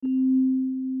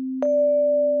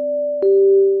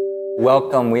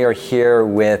Welcome. We are here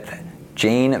with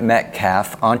Jane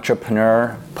Metcalf,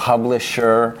 entrepreneur,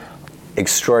 publisher,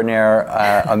 extraordinaire,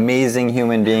 amazing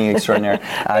human being extraordinaire.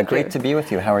 Great to be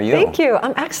with you. How are you? Thank you.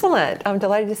 I'm excellent. I'm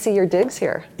delighted to see your digs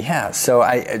here. Yeah,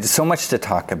 so much to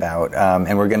talk about,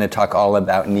 and we're going to talk all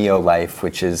about Neolife,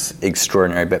 which is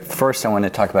extraordinary. But first, I want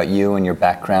to talk about you and your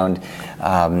background.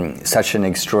 Such an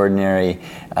extraordinary,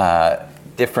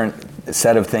 different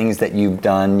set of things that you've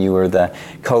done. You were the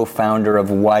co-founder of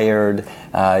Wired.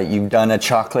 You've done a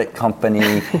chocolate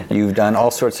company. You've done all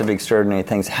sorts of extraordinary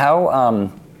things.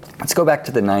 Let's go back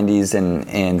to the 90s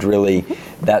and really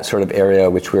that sort of area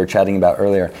which we were chatting about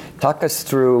earlier. Talk us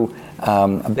through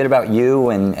a bit about you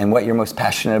and what you're most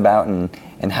passionate about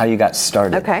and how you got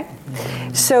started. Okay.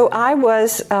 So I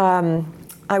was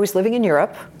living in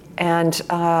Europe, and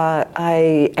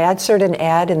I answered an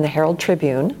ad in the Herald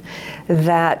Tribune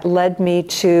that led me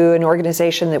to an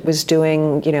organization that was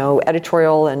doing,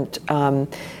 editorial and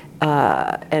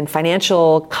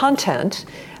financial content,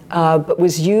 but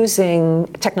was using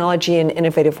technology in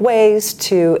innovative ways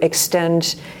to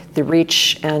extend the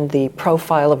reach and the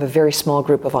profile of a very small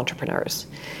group of entrepreneurs.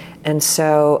 And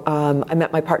so I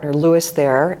met my partner Louis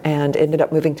there and ended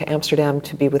up moving to Amsterdam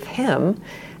to be with him.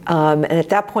 And at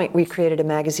that point, we created a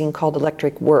magazine called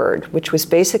Electric Word, which was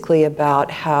basically about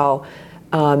how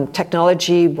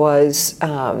technology was,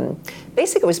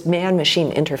 basically it was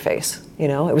man-machine interface.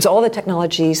 It was all the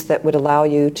technologies that would allow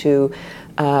you to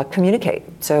communicate.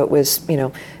 So it was,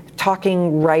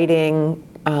 talking, writing,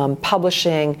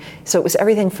 publishing. So it was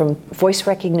everything from voice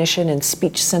recognition and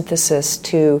speech synthesis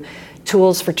to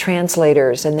tools for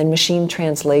translators and then machine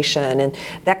translation. And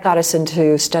that got us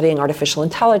into studying artificial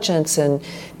intelligence and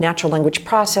natural language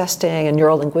processing and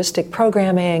neuro-linguistic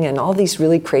programming and all these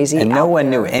really crazy. And no one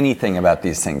knew anything about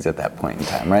these things at that point in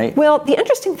time, right? Well, the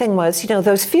interesting thing was,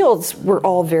 those fields were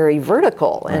all very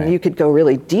vertical and right. You could go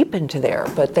really deep into there,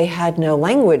 but they had no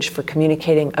language for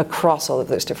communicating across all of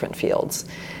those different fields.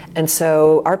 And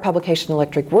so our publication,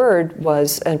 Electric Word,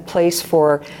 was a place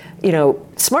for,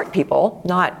 smart people,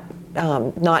 not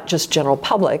just general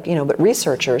public, but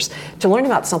researchers, to learn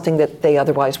about something that they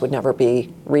otherwise would never be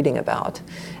reading about.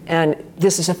 And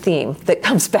this is a theme that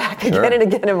comes back again and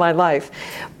again in my life.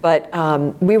 But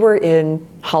we were in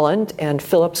Holland, and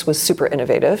Philips was super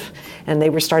innovative, and they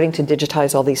were starting to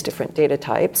digitize all these different data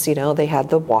types. They had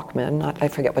the Walkman. I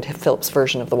forget what Philips'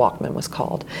 version of the Walkman was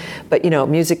called. But,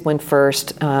 music went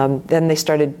first. Then they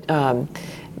started...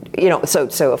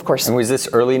 so of course. And was this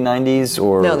early 90s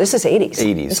or? No, this is 80s.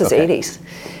 80s. This is 80s.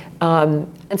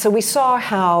 And so we saw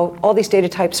how all these data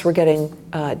types were getting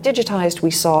digitized.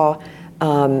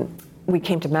 We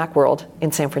came to Macworld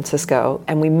in San Francisco,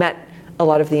 and we met a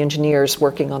lot of the engineers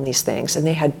working on these things, and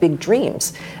they had big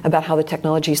dreams about how the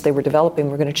technologies they were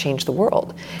developing were going to change the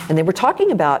world. And they were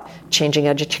talking about changing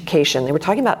education. They were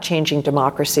talking about changing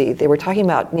democracy. They were talking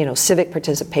about, civic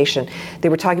participation. They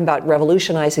were talking about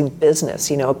revolutionizing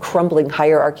business, crumbling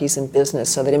hierarchies in business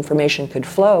so that information could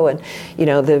flow. And,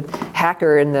 the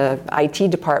hacker in the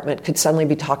IT department could suddenly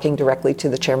be talking directly to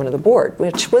the chairman of the board,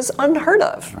 which was unheard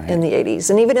of in the 80s.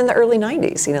 And even in the early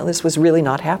 90s, this was really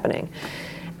not happening.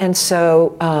 And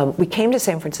so we came to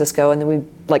San Francisco, and then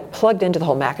we plugged into the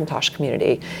whole Macintosh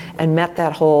community and met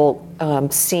that whole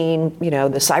scene.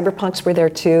 The cyberpunks were there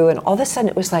too, and all of a sudden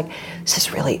it was like, this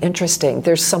is really interesting.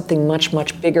 There's something much,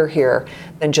 much bigger here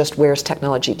than just where's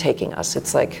technology taking us.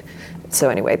 It's like, so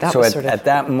anyway, that was sort of... at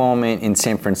that moment in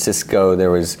San Francisco, there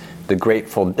was the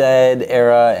Grateful Dead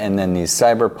era and then these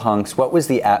cyberpunks. What was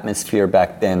the atmosphere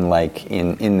back then like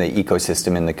in the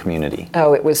ecosystem, in the community?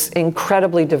 Oh, it was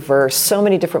incredibly diverse, so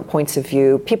many different points of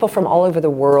view, people from all over the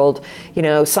world.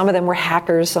 Some of them were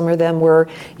hackers, some of them were,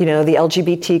 the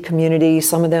LGBT community,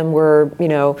 some of them were,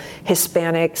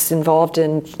 Hispanics involved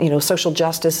in, social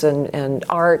justice and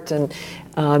art, and,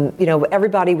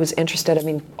 everybody was interested. I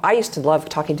mean, I used to love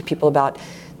talking to people about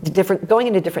going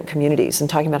into different communities and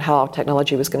talking about how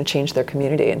technology was going to change their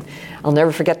community. And I'll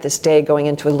never forget this day going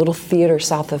into a little theater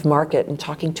south of Market and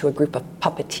talking to a group of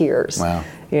puppeteers. Wow.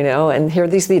 And here are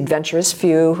the adventurous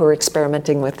few who are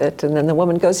experimenting with it. And then the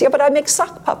woman goes, yeah, but I make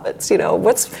sock puppets.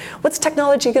 What's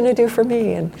technology going to do for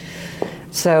me? And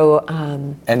so,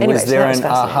 was there an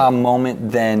aha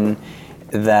moment then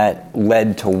that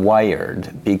led to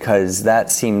Wired? Because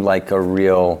that seemed like a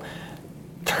real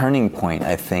turning point,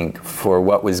 I think, for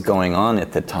what was going on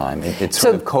at the time. It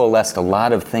sort of coalesced a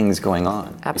lot of things going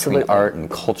on. Absolutely. Between art and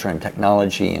culture and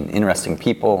technology and interesting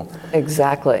people.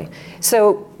 Exactly.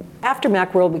 So after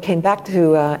Macworld, we came back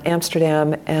to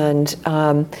Amsterdam, and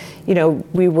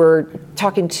we were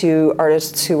talking to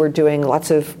artists who were doing lots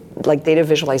of like data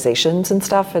visualizations and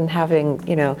stuff, and having,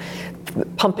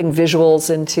 pumping visuals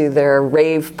into their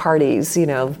rave parties,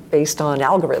 based on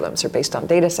algorithms or based on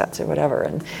data sets or whatever.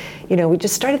 And, we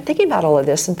just started thinking about all of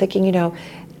this and thinking,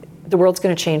 the world's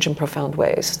going to change in profound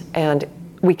ways. And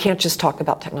we can't just talk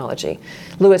about technology.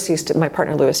 My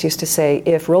partner Lewis used to say,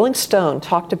 if Rolling Stone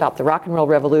talked about the rock and roll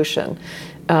revolution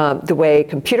the way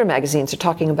computer magazines are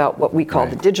talking about what we call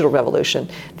the digital revolution,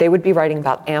 they would be writing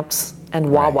about amps and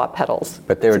wah-wah pedals.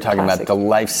 But they were talking about the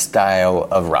lifestyle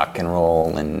of rock and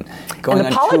roll and going and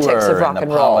the on politics tour of rock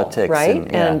and roll,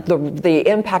 right? And the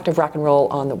impact of rock and roll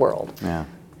on the world. Yeah.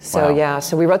 So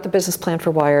so we wrote the business plan for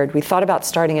Wired. We thought about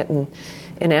starting it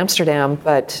in Amsterdam,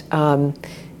 but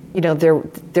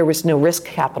there was no risk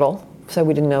capital, so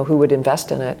we didn't know who would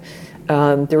invest in it.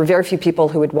 There were very few people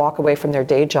who would walk away from their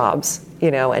day jobs,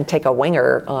 and take a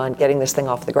winger on getting this thing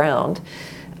off the ground.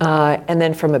 And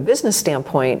then from a business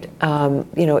standpoint,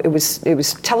 it was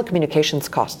telecommunications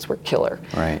costs were killer.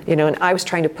 Right. And I was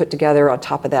trying to put together on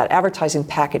top of that advertising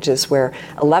packages where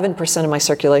 11% of my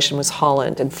circulation was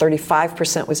Holland and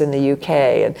 35% was in the UK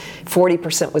and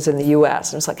 40% was in the US.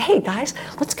 And it was like, hey guys,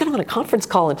 let's get on a conference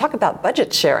call and talk about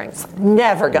budget sharing. It's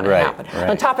never going to happen. Right.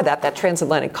 On top of that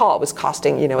transatlantic call was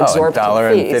costing,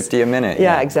 exorbitant fees. $1.50 a minute.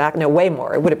 Yeah, exactly. No, way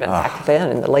more. It would have been back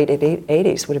then in the late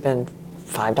 80s, would have been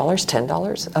 $5,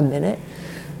 $10 a minute.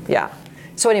 Yeah.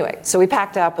 So anyway, we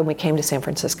packed up and we came to San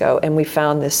Francisco and we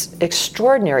found this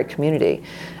extraordinary community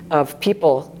of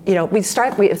people.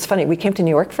 It's funny, we came to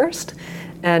New York first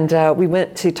and we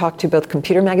went to talk to both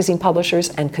computer magazine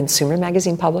publishers and consumer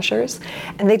magazine publishers,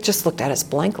 and they just looked at us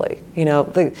blankly.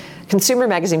 The consumer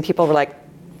magazine people were like,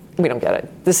 we don't get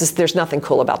it. There's nothing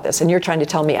cool about this. And you're trying to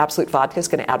tell me Absolut Vodka is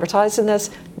going to advertise in this?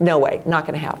 No way, not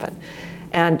going to happen.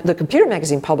 And the computer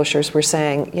magazine publishers were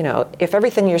saying, if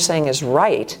everything you're saying is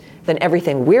right, then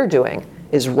everything we're doing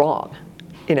is wrong.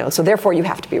 So therefore you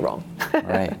have to be wrong.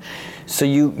 Right. So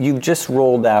you've just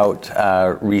rolled out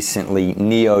recently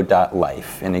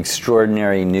Neo.life, an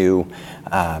extraordinary new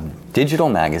digital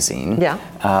magazine. Yeah.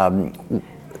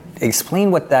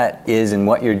 Explain what that is and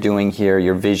what you're doing here,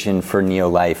 your vision for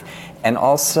Neo.life. And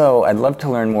also, I'd love to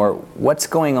learn more, what's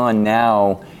going on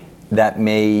now that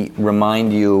may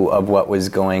remind you of what was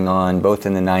going on both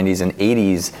in the 90s and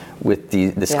 80s with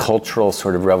this cultural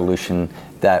sort of revolution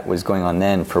that was going on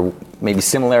then, for maybe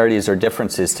similarities or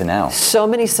differences to now? So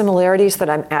many similarities that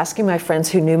I'm asking my friends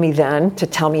who knew me then to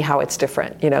tell me how it's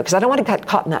different, because I don't want to get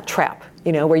caught in that trap,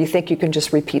 where you think you can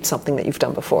just repeat something that you've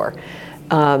done before.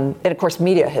 And of course,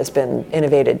 media has been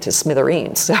innovated to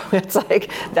smithereens, so it's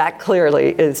like that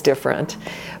clearly is different.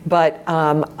 But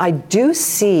I do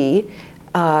see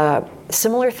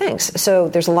similar things. So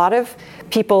there's a lot of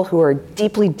people who are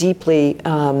deeply, deeply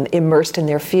immersed in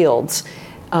their fields.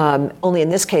 Only in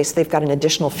this case, they've got an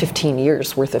additional 15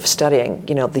 years worth of studying,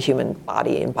 the human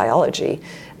body and biology.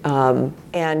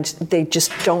 And they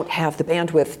just don't have the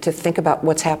bandwidth to think about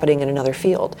what's happening in another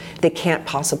field. They can't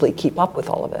possibly keep up with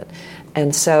all of it.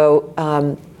 And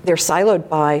so they're siloed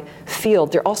by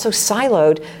field. They're also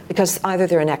siloed because either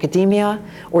they're in academia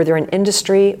or they're in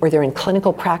industry or they're in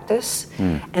clinical practice.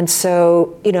 And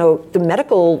so, the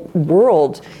medical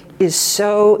world there's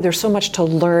so much to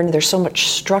learn, there's so much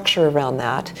structure around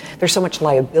that, there's so much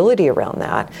liability around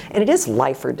that, and it is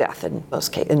life or death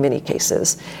in many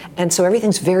cases. And so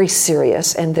everything's very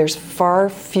serious, and there's far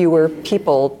fewer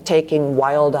people taking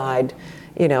wild-eyed,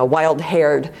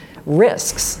 wild-haired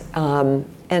risks.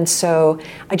 And so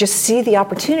I just see the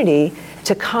opportunity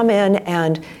to come in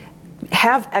and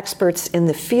have experts in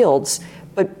the fields,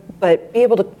 but be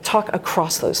able to talk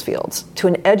across those fields to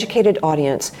an educated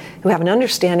audience who have an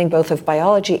understanding both of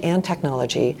biology and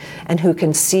technology, and who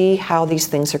can see how these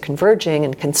things are converging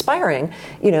and conspiring,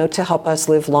 to help us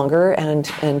live longer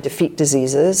and defeat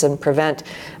diseases and prevent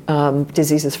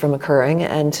diseases from occurring,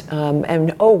 and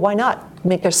why not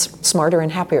make us smarter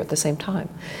and happier at the same time?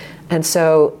 And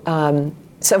so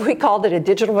we called it a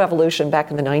digital revolution back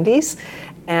in the 90s,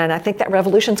 and I think that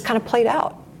revolution's kind of played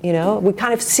out. We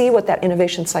kind of see what that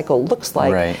innovation cycle looks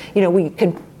like. Right.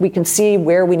 We can see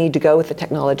where we need to go with the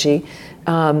technology.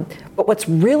 But what's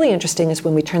really interesting is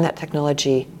when we turn that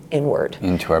technology inward.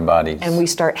 Into our bodies. And we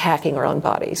start hacking our own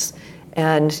bodies.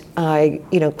 And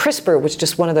CRISPR was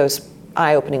just one of those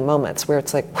eye-opening moments where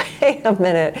it's like, wait a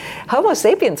minute, Homo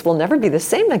sapiens will never be the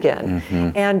same again.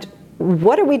 Mm-hmm. And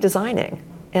what are we designing?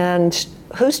 And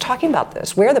who's talking about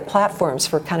this? Where are the platforms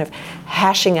for kind of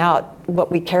hashing out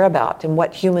what we care about and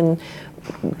what human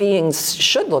beings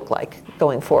should look like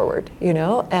going forward?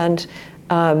 And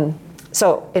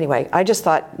So anyway, I just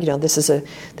thought, this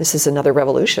is another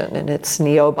revolution, and it's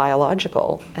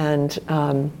neo-biological. And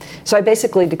so I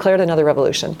basically declared another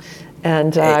revolution.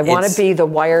 And I want to be the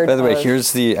Wired. By the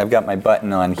way, I've got my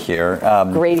button on here.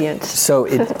 Gradient. So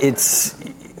it's,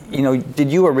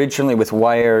 did you originally with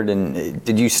Wired, and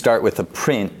did you start with a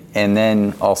print and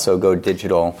then also go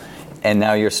digital? And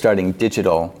now you're starting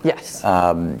digital. Yes.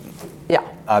 Yeah.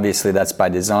 Obviously, that's by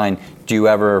design. Do you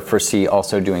ever foresee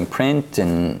also doing print?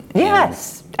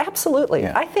 Yes, absolutely.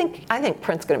 Yeah. I think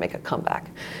print's going to make a comeback,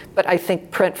 but I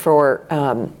think print for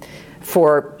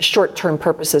short-term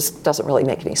purposes doesn't really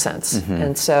make any sense. Mm-hmm.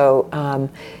 And so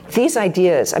these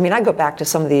ideas, I go back to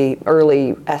some of the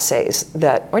early essays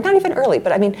or not even early,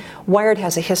 but Wired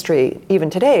has a history even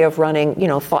today of running,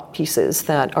 thought pieces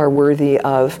that are worthy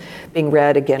of being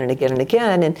read again and again and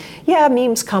again. And yeah,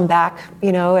 memes come back,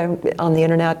 on the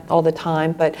internet all the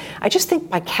time, but I just think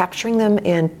by capturing them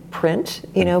in print,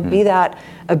 mm-hmm. be that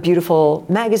a beautiful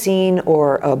magazine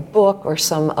or a book or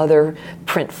some other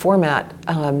print format,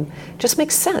 just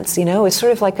makes sense, It's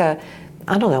sort of like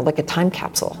a time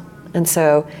capsule. And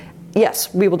so,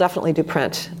 yes, we will definitely do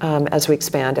print as we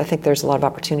expand. I think there's a lot of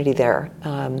opportunity there.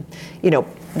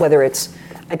 Whether it's,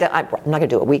 I'm not going to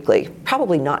do a weekly,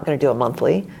 probably not going to do a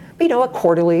monthly, but a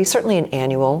quarterly, certainly an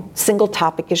annual. Single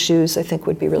topic issues, I think,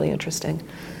 would be really interesting.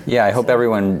 Yeah, I hope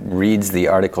everyone reads the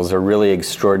articles. They're really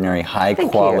extraordinary, high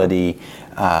quality.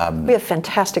 We have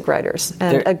fantastic writers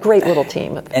and a great little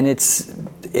team. And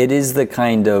it is the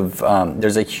kind of,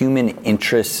 there's a human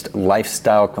interest,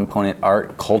 lifestyle component,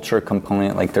 art, culture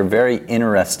component. Like, they're very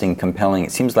interesting, compelling.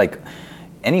 It seems like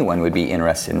anyone would be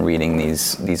interested in reading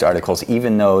these articles,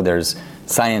 even though there's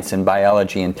science and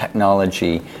biology and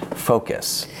technology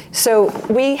focus. So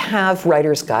we have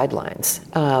writers' guidelines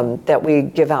that we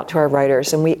give out to our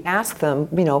writers, and we ask them,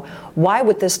 why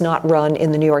would this not run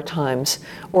in the New York Times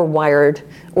or Wired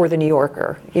or the New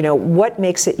Yorker? What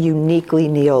makes it uniquely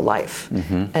neo-life?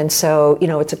 Mm-hmm. And so,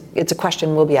 it's a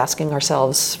question we'll be asking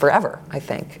ourselves forever, I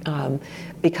think,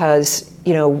 because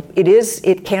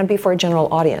it can be for a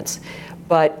general audience,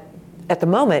 but at the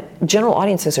moment, general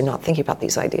audiences are not thinking about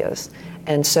these ideas.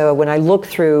 And so when I look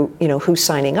through, who's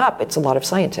signing up, it's a lot of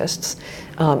scientists,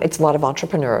 it's a lot of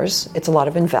entrepreneurs, it's a lot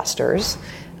of investors,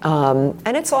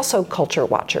 and it's also culture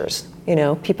watchers,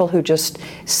 people who just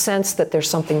sense that there's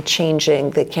something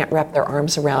changing, they can't wrap their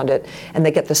arms around it, and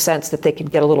they get the sense that they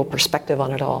could get a little perspective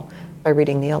on it all by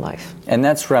reading Neo-Life. And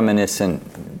that's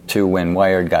reminiscent to when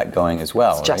Wired got going as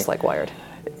well, it's just like Wired.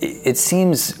 It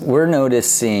seems we're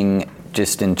noticing,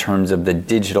 just in terms of the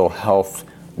digital health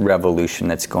revolution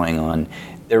that's going on,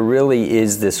 there really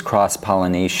is this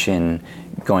cross-pollination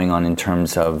going on in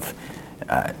terms of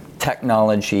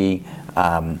technology,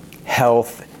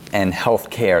 health, and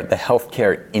healthcare, the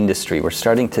healthcare industry. We're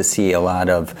starting to see a lot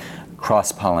of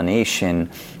cross-pollination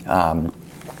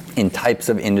in types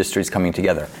of industries coming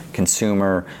together: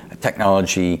 consumer,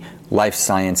 technology, life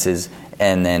sciences,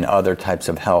 and then other types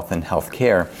of health and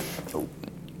healthcare.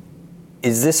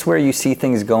 Is this where you see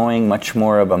things going, much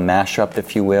more of a mashup,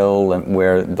 if you will,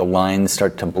 where the lines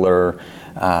start to blur,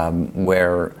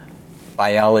 where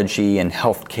biology and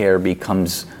healthcare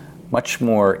becomes much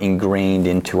more ingrained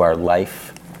into our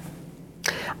life?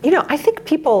 I think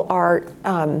people are,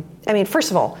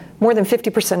 first of all, more than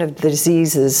 50% of the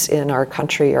diseases in our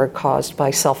country are caused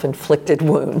by self-inflicted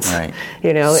wounds. Right.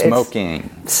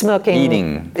 Smoking,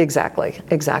 eating. Exactly.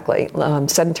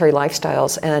 Sedentary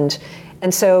lifestyles.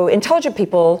 And so intelligent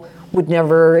people would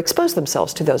never expose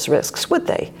themselves to those risks, would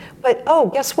they? But,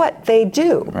 guess what? They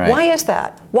do. Right. Why is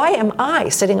that? Why am I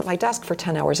sitting at my desk for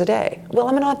 10 hours a day? Well,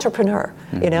 I'm an entrepreneur,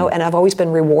 and I've always been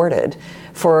rewarded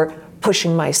for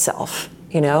pushing myself,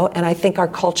 and I think our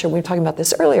culture, we were talking about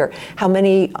this earlier, how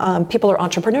many people are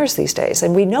entrepreneurs these days,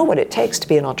 and we know what it takes to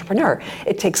be an entrepreneur.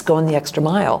 It takes going the extra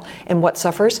mile. And what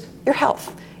suffers? Your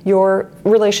health, your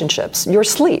relationships, your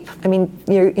sleep.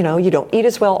 You don't eat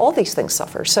as well, all these things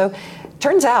suffer. So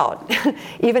turns out,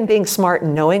 even being smart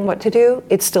and knowing what to do,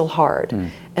 it's still hard.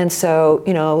 And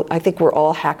so, I think we're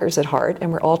all hackers at heart,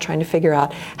 and we're all trying to figure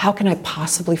out, how can I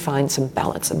possibly find some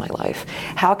balance in my life?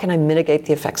 How can I mitigate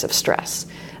the effects of stress?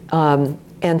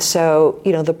 And so,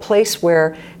 the place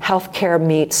where healthcare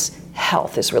meets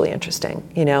health is really interesting.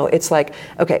 It's like,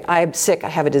 okay, I'm sick, I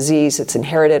have a disease, it's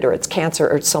inherited, or it's cancer,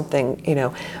 or it's something,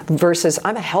 versus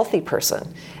I'm a healthy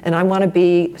person, and I want to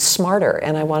be smarter,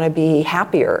 and I want to be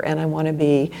happier, and I want to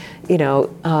be,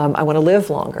 I want to live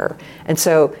longer. And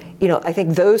so I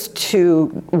think those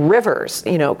two rivers,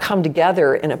 come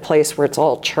together in a place where it's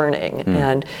all churning.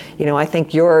 And, I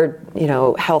think your,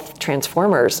 health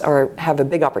transformers have a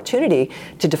big opportunity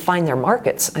to define their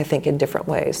markets, I think, in different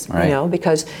ways, right.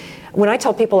 Because when I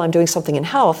tell people I'm doing something in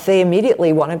health, they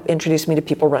immediately want to introduce me to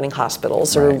people running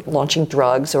hospitals or right. launching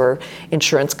drugs or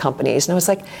insurance companies. And I was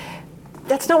like,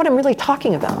 that's not what I'm really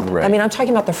talking about. Right. I mean, I'm talking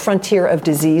about the frontier of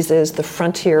diseases, the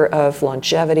frontier of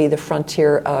longevity, the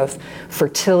frontier of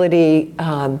fertility.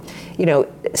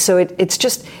 So it's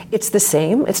the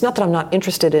same. It's not that I'm not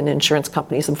interested in insurance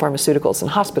companies and pharmaceuticals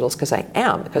and hospitals, because I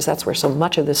am, because that's where so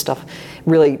much of this stuff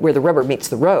really, where the rubber meets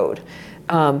the road.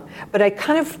 But I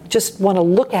kind of just want to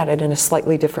look at it in a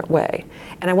slightly different way.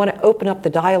 And I want to open up the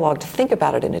dialogue to think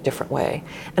about it in a different way.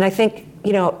 And I think,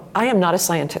 I am not a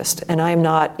scientist, and I am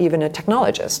not even a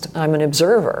technologist. I'm an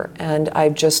observer, and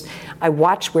I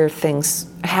watch where things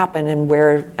happen and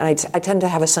I tend to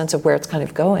have a sense of where it's kind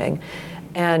of going.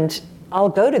 And I'll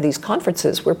go to these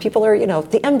conferences where people are,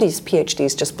 the MDs,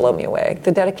 PhDs just blow me away.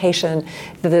 The dedication,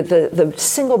 the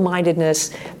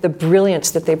single-mindedness, the brilliance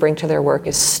that they bring to their work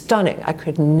is stunning. I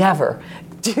could never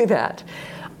do that.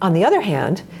 On the other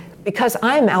hand, because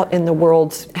I'm out in the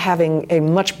world having a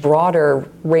much broader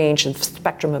range and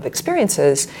spectrum of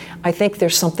experiences, I think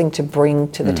there's something to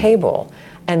bring to the table.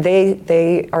 And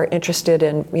they are interested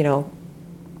in,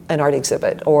 an art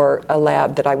exhibit or a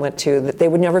lab that I went to that they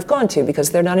would never have gone to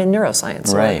because they're not in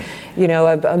neuroscience. Right.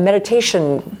 Or, a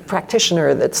meditation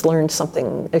practitioner that's learned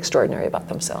something extraordinary about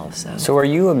themselves. So are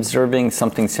you observing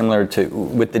something similar to,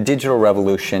 with the digital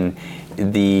revolution,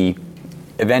 the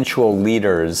eventual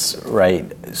leaders,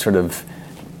 right, sort of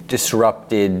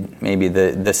disrupted maybe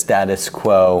the status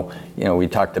quo? We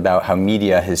talked about how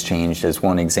media has changed as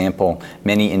one example.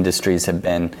 Many industries have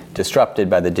been disrupted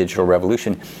by the digital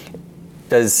revolution.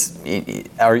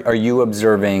 Are you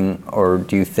observing, or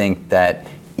do you think that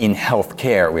in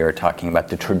healthcare, we were talking about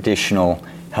the traditional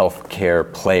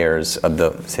healthcare players of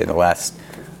the last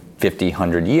 50,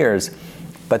 100 years,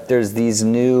 but there's these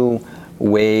new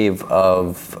wave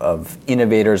of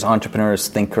innovators, entrepreneurs,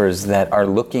 thinkers that are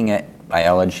looking at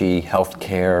biology,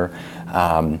 healthcare,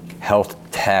 health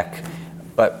tech,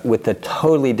 but with a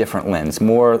totally different lens,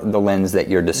 more the lens that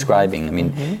you're describing. I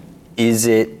mean, is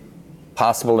it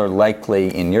possible or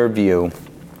likely, in your view,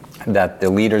 that the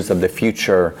leaders of the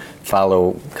future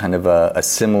follow kind of a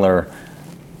similar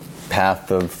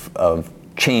path of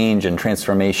change and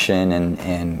transformation,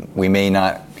 and we may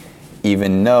not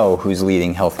even know who's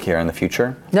leading healthcare in the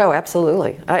future? No,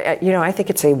 absolutely. I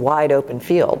think it's a wide open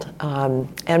field.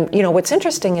 And what's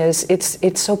interesting is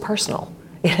it's so personal.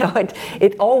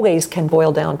 It always can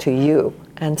boil down to you.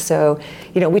 And so,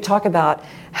 we talk about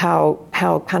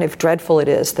how kind of dreadful it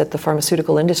is that the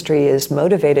pharmaceutical industry is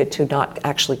motivated to not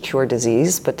actually cure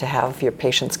disease, but to have your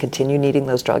patients continue needing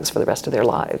those drugs for the rest of their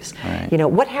lives. Right.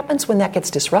 What happens when that gets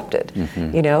disrupted?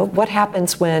 What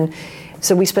happens when,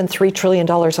 so we spend $3 trillion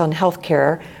on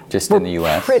healthcare. Just in the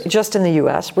U.S.? Just in the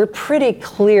U.S. We're pretty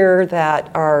clear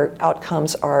that our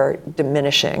outcomes are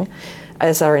diminishing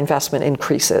as our investment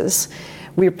increases.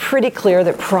 We're pretty clear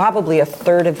that probably a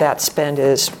third of that spend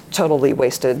is totally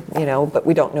wasted, but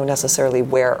we don't know necessarily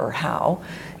where or how.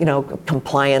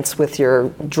 Compliance with your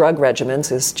drug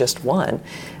regimens is just one.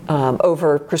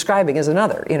 Over prescribing is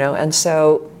another, And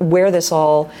so where this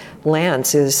all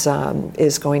lands is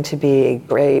going to be a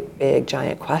great, big,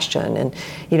 giant question. And,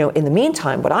 in the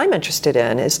meantime, what I'm interested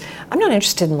in is, I'm not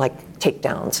interested in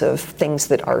takedowns of things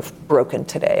that are broken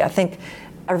today. I think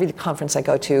every conference I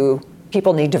go to,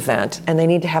 people need to vent, and they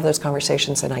need to have those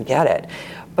conversations, and I get it.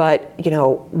 But,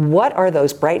 what are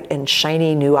those bright and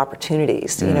shiny new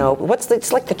opportunities?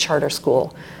 It's like the charter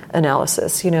school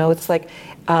analysis. It's like,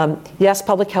 yes,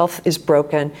 public health is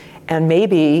broken, and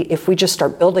maybe if we just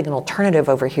start building an alternative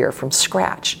over here from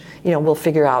scratch, we'll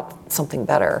figure out something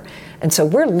better. And so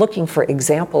we're looking for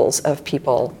examples of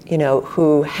people,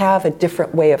 who have a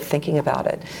different way of thinking about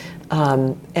it.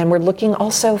 And we're looking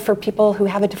also for people who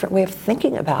have a different way of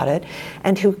thinking about it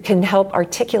and who can help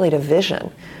articulate a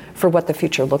vision for what the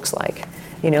future looks like.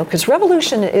 Because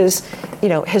revolution is,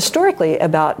 historically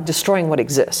about destroying what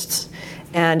exists.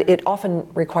 And it often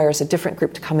requires a different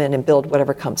group to come in and build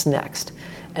whatever comes next.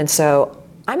 And so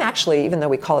I'm actually, even though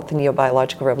we call it the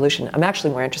neo-biological revolution, I'm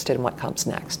actually more interested in what comes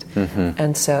next.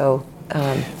 And so...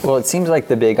 well, it seems like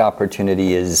the big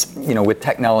opportunity is, with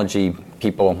technology,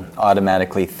 people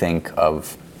automatically think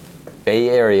of Bay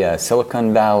Area,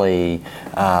 Silicon Valley,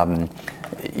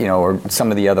 or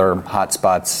some of the other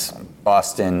hotspots,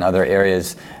 Boston, other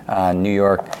areas, New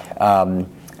York.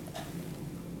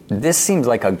 This seems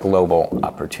like a global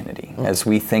opportunity as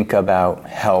we think about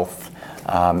health.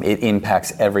 It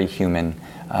impacts every human.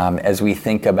 As we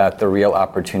think about the real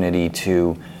opportunity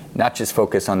to not just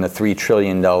focus on the $3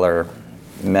 trillion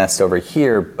mess over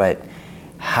here, but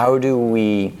how do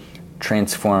we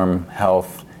transform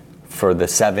health for the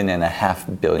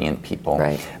 7.5 billion people?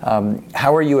 Right.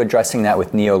 How are you addressing that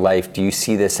with Neolife? Do you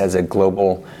see this as a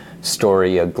global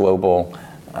story, a global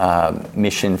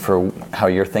mission for how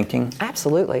you're thinking?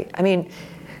 Absolutely. I mean,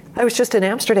 I was just in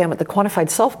Amsterdam at the Quantified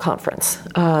Self Conference,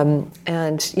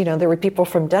 and there were people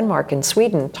from Denmark and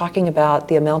Sweden talking about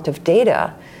the amount of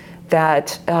data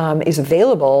that is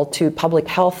available to public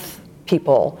health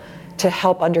people to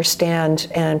help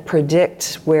understand and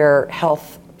predict where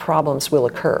health problems will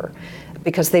occur.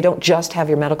 Because they don't just have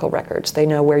your medical records. They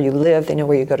know where you live, they know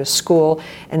where you go to school,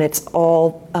 and it's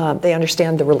all, they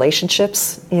understand the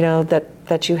relationships,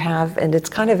 that you have, and it's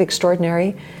kind of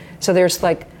extraordinary. So there's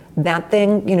like that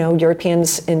thing,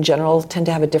 Europeans in general tend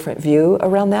to have a different view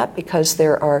around that because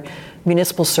there are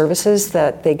municipal services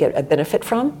that they get a benefit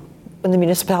from when the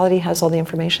municipality has all the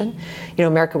information.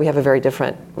 America, we have a very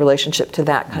different relationship to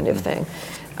that kind of thing.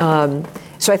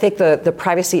 So I think the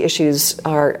privacy issues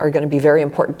are going to be very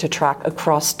important to track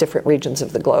across different regions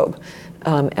of the globe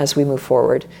as we move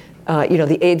forward.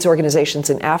 The AIDS organizations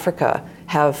in Africa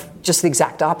have just the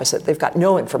exact opposite. They've got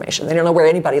no information. They don't know where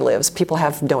anybody lives. People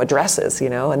have no addresses,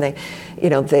 and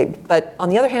but on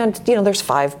the other hand, there's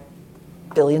 5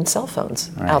 billion cell phones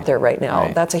out there right now.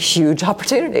 Right. That's a huge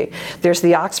opportunity. There's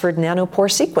the Oxford Nanopore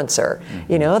sequencer,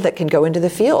 that can go into the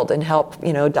field and help,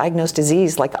 diagnose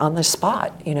disease like on the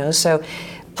spot, So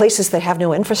places that have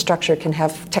no infrastructure can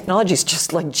have technologies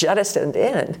just like jettisoned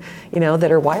in,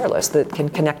 that are wireless, that can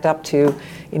connect up to,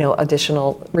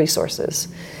 additional resources.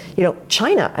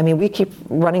 China, we keep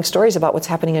running stories about what's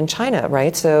happening in China,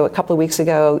 right? So a couple of weeks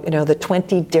ago, the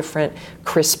 20 different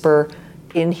CRISPR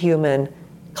in-human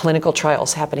clinical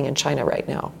trials happening in China right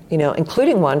now,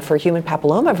 including one for human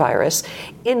papillomavirus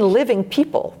in living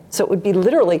people. So it would be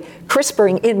literally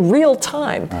CRISPRing in real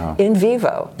time, in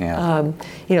vivo.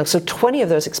 Yeah. So 20 of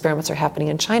those experiments are happening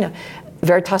in China.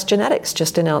 Veritas Genetics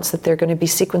just announced that they're going to be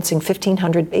sequencing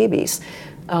 1,500 babies.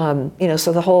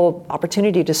 So the whole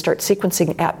opportunity to start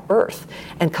sequencing at birth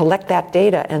and collect that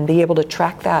data and be able to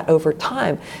track that over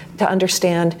time to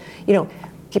understand,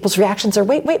 people's reactions are,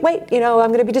 wait, I'm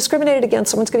going to be discriminated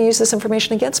against. Someone's going to use this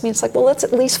information against me. It's like, well, let's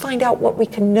at least find out what we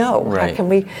can know. Right. How can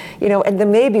we, and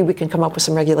then maybe we can come up with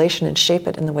some regulation and shape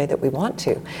it in the way that we want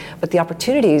to. But the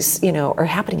opportunities, are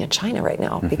happening in China right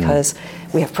now because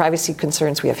we have privacy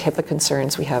concerns, we have HIPAA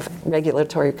concerns, we have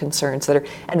regulatory concerns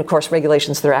and of course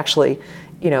regulations that are actually,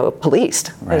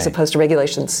 policed, as opposed to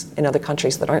regulations in other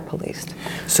countries that aren't policed.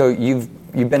 So you've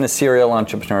been a serial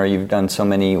entrepreneur. You've done so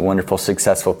many wonderful,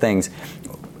 successful things.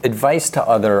 Advice to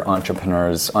other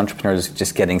entrepreneurs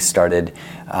just getting started,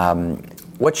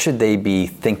 what should they be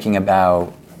thinking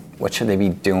about? What should they be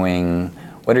doing?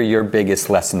 What are your biggest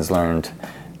lessons learned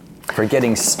for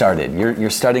getting started?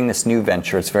 You're starting this new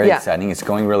venture. It's very exciting. It's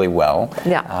going really well.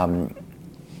 Yeah.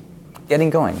 Getting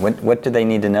going. What do they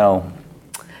need to know?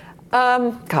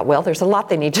 There's a lot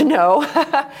they need to know.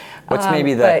 What's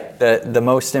maybe the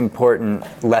most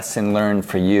important lesson learned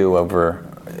for you over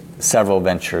several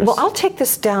ventures? Well, I'll take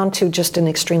this down to just an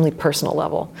extremely personal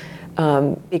level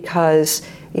because,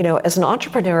 as an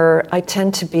entrepreneur, I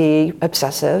tend to be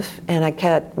obsessive and I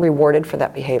get rewarded for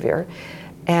that behavior.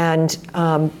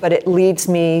 But it leads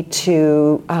me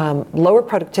to lower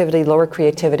productivity, lower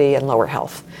creativity, and lower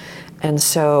health. And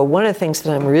so one of the things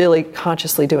that I'm really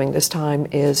consciously doing this time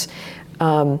is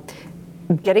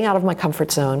getting out of my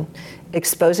comfort zone,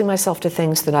 exposing myself to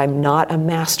things that I'm not a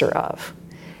master of.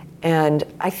 And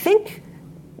I think,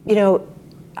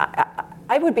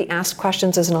 I would be asked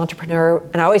questions as an entrepreneur,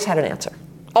 and I always had an answer,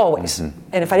 always. Mm-hmm.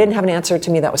 And if I didn't have an answer, to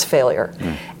me, that was failure.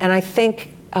 Mm. And I think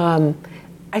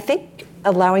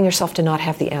allowing yourself to not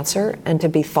have the answer and to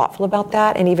be thoughtful about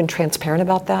that and even transparent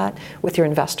about that with your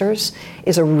investors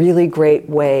is a really great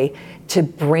way to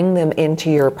bring them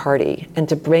into your party and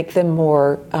to make them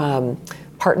more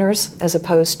partners as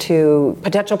opposed to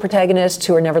potential protagonists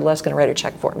who are nevertheless going to write a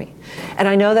check for me. And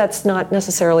I know that's not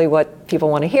necessarily what people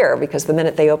want to hear because the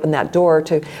minute they open that door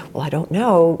to, well, I don't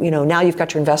know, now you've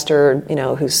got your investor,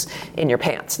 who's in your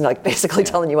pants and like basically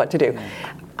telling you what to do.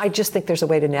 I just think there's a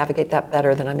way to navigate that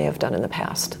better than I may have done in the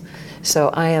past. So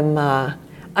I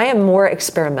am more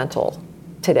experimental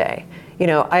today. We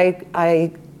had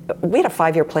a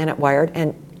 5-year plan at Wired,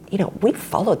 and we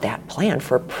followed that plan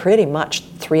for pretty much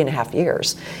 3.5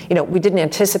 years. We didn't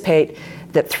anticipate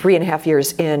that 3.5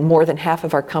 years in, more than half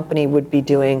of our company would be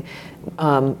doing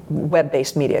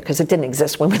web-based media, because it didn't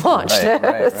exist when we launched.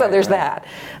 So there's that.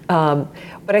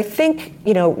 But I think,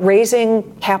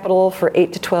 raising capital for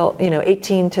 12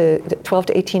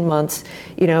 to 18 months,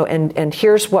 and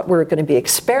here's what we're going to be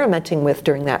experimenting with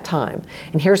during that time,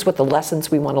 and here's what the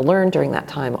lessons we want to learn during that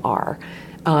time are,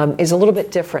 is a little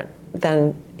bit different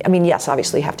than, yes,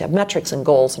 obviously you have to have metrics and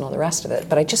goals and all the rest of it,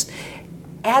 but I just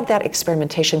add that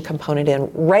experimentation component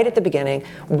in right at the beginning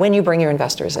when you bring your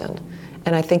investors in.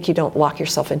 And I think you don't lock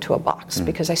yourself into a box,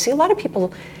 because I see a lot of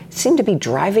people seem to be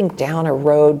driving down a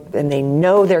road and they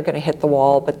know they're going to hit the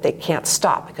wall, but they can't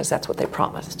stop because that's what they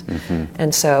promised.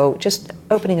 And so just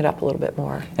opening it up a little bit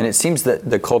more. And it seems that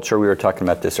the culture, we were talking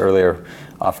about this earlier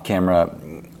off camera,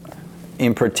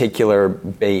 in particular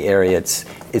Bay Area,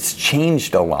 it's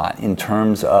changed a lot in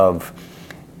terms of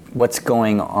what's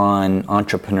going on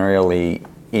entrepreneurially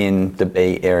in the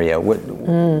Bay Area. I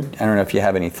don't know if you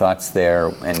have any thoughts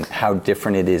there, and how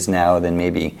different it is now than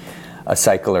maybe a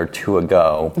cycle or two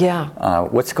ago. Yeah.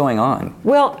 What's going on?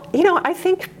 Well, I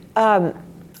think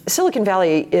Silicon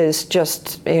Valley is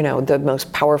just, the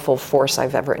most powerful force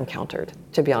I've ever encountered,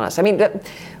 to be honest.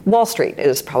 Wall Street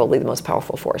is probably the most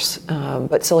powerful force,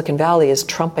 but Silicon Valley is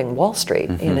trumping Wall Street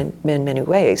in many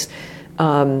ways.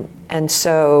 And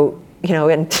so,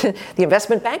 and the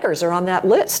investment bankers are on that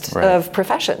list of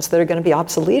professions that are going to be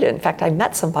obsoleted. In fact, I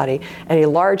met somebody at a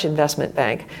large investment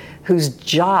bank whose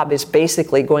job is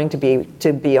basically going to be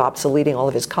obsoleting all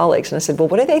of his colleagues. And I said, well,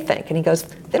 what do they think? And he goes,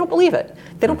 they don't believe it.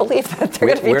 They don't believe that they're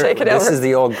going to be taken over. This is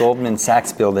the old Goldman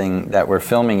Sachs building that we're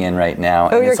filming in right now.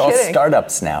 Oh, and you're it's all kidding.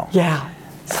 Startups now. Yeah,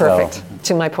 perfect.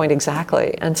 To my point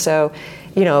exactly. And so,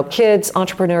 kids,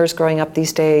 entrepreneurs growing up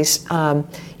these days,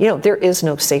 there is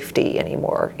no safety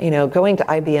anymore. Going to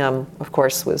IBM, of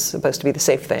course, was supposed to be the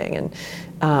safe thing,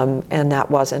 and that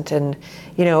wasn't. And,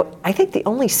 I think the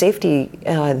only safety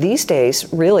these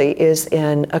days really is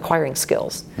in acquiring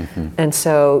skills. And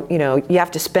so, you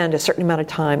have to spend a certain amount of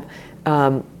time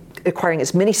acquiring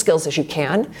as many skills as you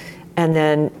can, and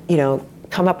then,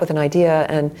 come up with an idea.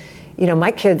 And,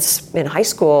 my kids in high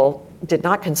school did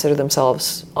not consider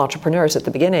themselves entrepreneurs at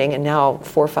the beginning, and now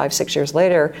 4, 5, 6 years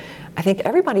later, I think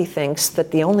everybody thinks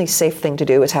that the only safe thing to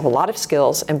do is have a lot of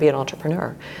skills and be an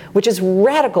entrepreneur, which is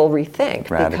radical rethink,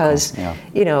 because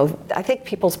I think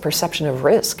people's perception of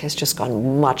risk has just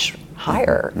gone much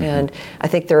higher, and I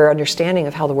think their understanding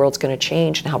of how the world's going to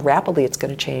change and how rapidly it's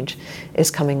going to change is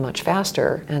coming much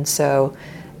faster. And so,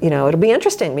 it'll be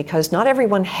interesting, because not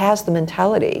everyone has the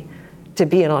mentality to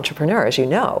be an entrepreneur, as you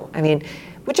know.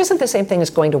 Which isn't the same thing as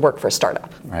going to work for a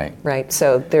startup. Right.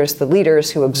 So there's the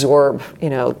leaders who absorb,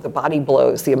 the body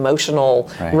blows, the emotional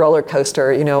roller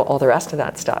coaster, all the rest of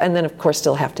that stuff. And then, of course,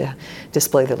 still have to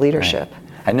display the leadership.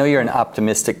 I know you're an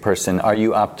optimistic person. Are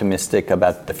you optimistic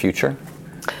about the future?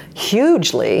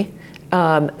 Hugely.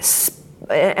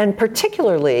 And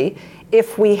particularly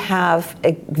if we have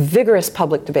a vigorous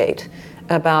public debate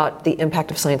about the impact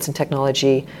of science and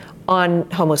technology on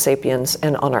Homo sapiens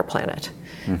and on our planet.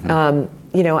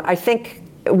 I think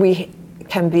we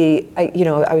can be,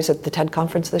 I was at the TED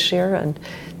conference this year, and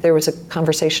there was a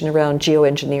conversation around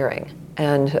geoengineering.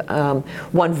 And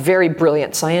one very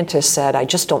brilliant scientist said, I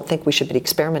just don't think we should be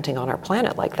experimenting on our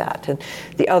planet like that. And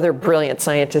the other brilliant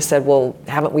scientist said, well,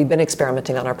 haven't we been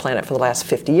experimenting on our planet for the last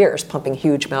 50 years, pumping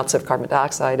huge amounts of carbon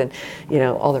dioxide and,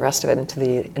 all the rest of it into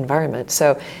the environment?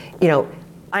 So,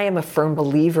 I am a firm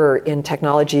believer in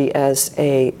technology as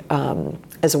a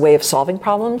way of solving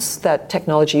problems that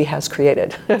technology has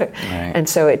created. And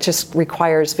so it just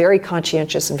requires very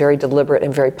conscientious and very deliberate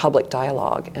and very public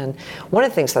dialogue. And one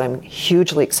of the things that I'm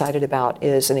hugely excited about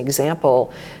is an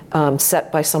example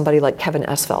set by somebody like Kevin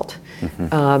Esvelt,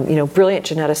 brilliant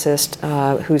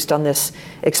geneticist who's done this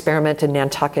experiment in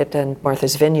Nantucket and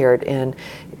Martha's Vineyard in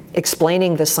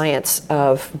explaining the science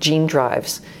of gene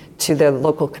drives to the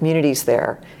local communities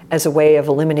there as a way of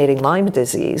eliminating Lyme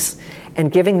disease,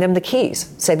 and giving them the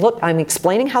keys. Say, look, I'm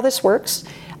explaining how this works.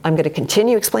 I'm going to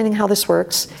continue explaining how this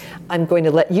works. I'm going to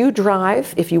let you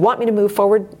drive. If you want me to move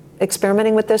forward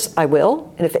experimenting with this, I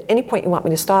will. And if at any point you want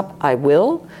me to stop, I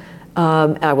will.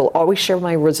 I will always share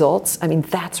my results.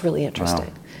 That's really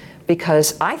interesting.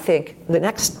 Because I think the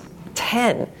next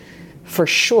 10, for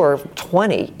sure,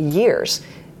 20 years,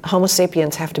 Homo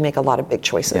sapiens have to make a lot of big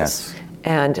choices. Yes.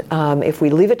 And if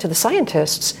we leave it to the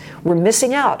scientists, we're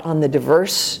missing out on the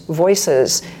diverse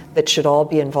voices that should all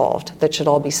be involved, that should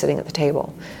all be sitting at the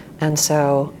table. And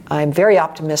so I'm very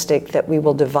optimistic that we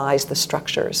will devise the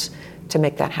structures to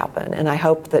make that happen. And I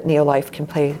hope that Neolife can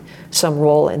play some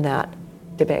role in that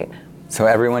debate. So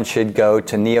everyone should go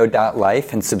to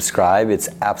neo.life and subscribe. It's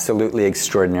absolutely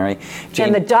extraordinary.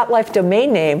 And the .life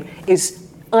domain name is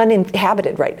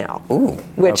uninhabited right now. Ooh,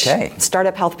 which okay.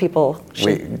 Startup Health people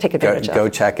should take advantage of. Go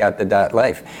check out the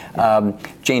 .life.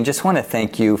 Jane, just want to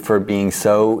thank you for being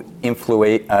so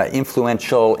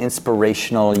influential,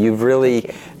 inspirational. You've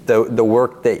really, the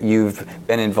work that you've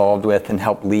been involved with and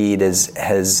helped lead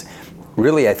has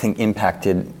really, I think,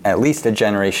 impacted at least a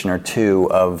generation or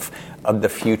two of the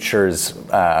future's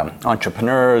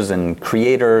entrepreneurs and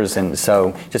creators. And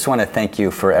so just want to thank you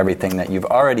for everything that you've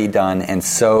already done, and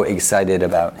so excited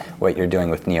about what you're doing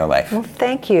with Neolife. Well,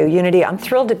 thank you, Unity. I'm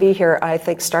thrilled to be here. I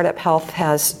think Startup Health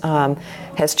has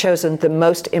chosen the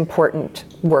most important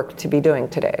work to be doing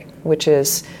today, which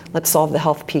is let's solve the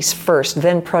health piece first,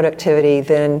 then productivity,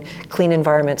 then clean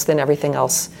environments, then everything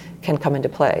else can come into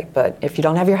play. But if you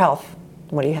don't have your health,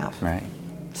 what do you have? Right.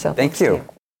 So thank you.